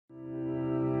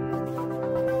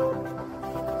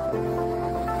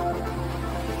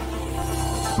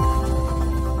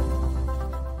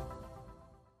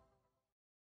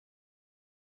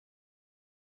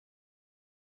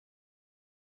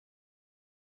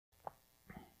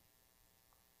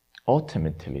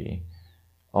ultimately,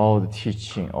 all the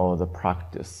teaching, all the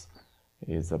practice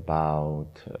is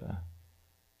about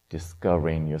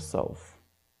discovering yourself.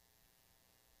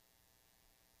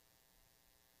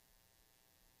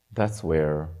 That's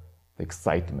where the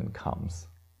excitement comes.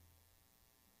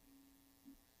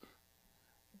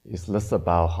 It's less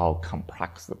about how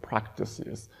complex the practice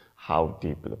is, how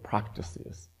deep the practice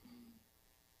is.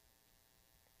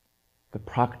 The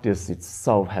practice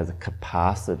itself has a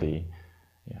capacity,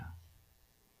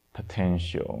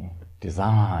 potential,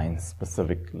 designed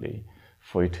specifically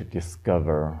for you to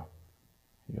discover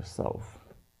yourself.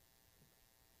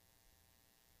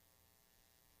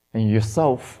 And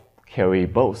yourself carry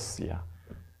both,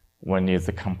 One is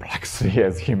the complexity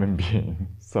as human being,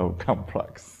 so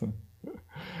complex.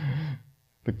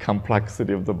 The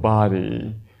complexity of the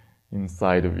body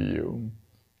inside of you,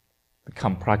 the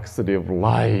complexity of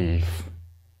life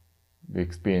you're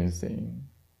experiencing,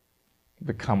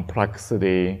 the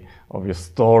complexity of your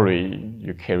story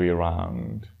you carry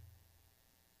around.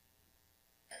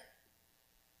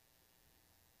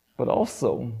 But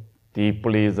also,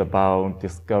 deeply is about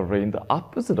discovering the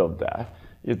opposite of that,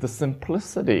 is the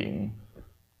simplicity.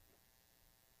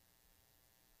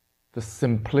 The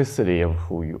simplicity of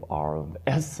who you are, the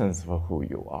essence of who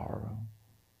you are.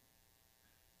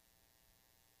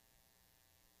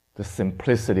 The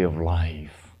simplicity of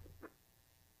life.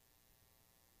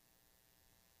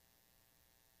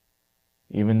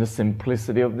 Even the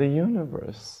simplicity of the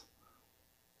universe.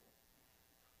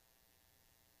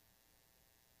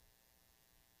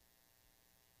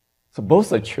 So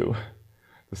both are true.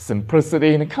 The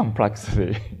simplicity and the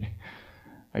complexity.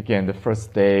 Again, the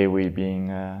first day we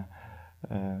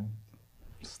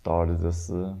started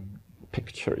this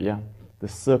picture, the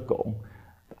circle.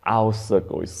 Our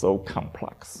circle is so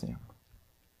complex.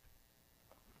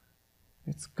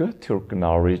 It's good to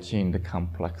acknowledge in the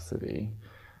complexity,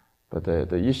 but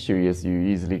the issue is you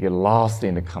easily get lost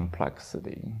in the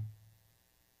complexity.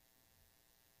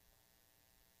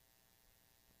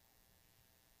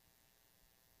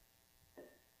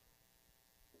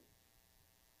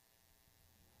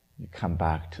 You come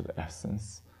back to the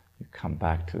essence, you come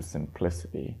back to the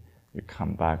simplicity, you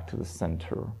come back to the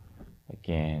center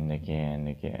again, again,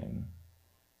 again.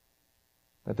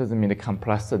 That doesn't mean the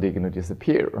complexity is going to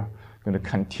disappear. It's going to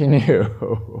continue.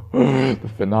 The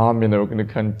phenomena are going to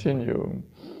continue.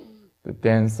 The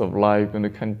dance of life is going to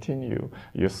continue.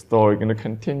 Your story is going to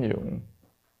continue.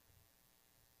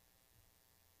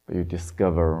 But you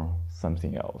discover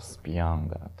something else beyond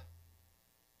that.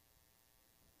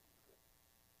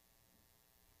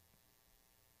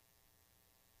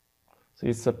 So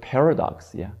it's a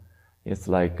paradox, It's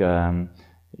like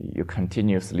you're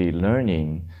continuously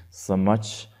learning so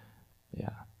much,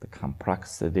 the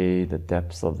complexity, the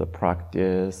depths of the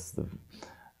practice,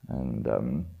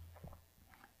 and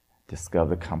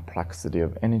discover the complexity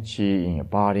of energy in your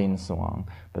body and so on.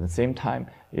 But at the same time,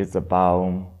 it's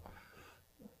about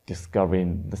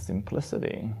discovering the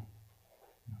simplicity.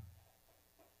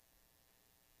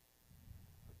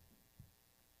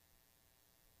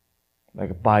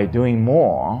 Like by doing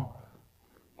more,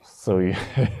 so the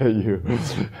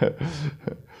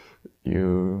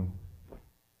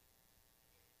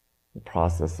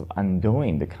process of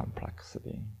undoing the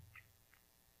complexity.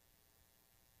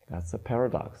 That's a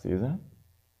paradox, isn't it?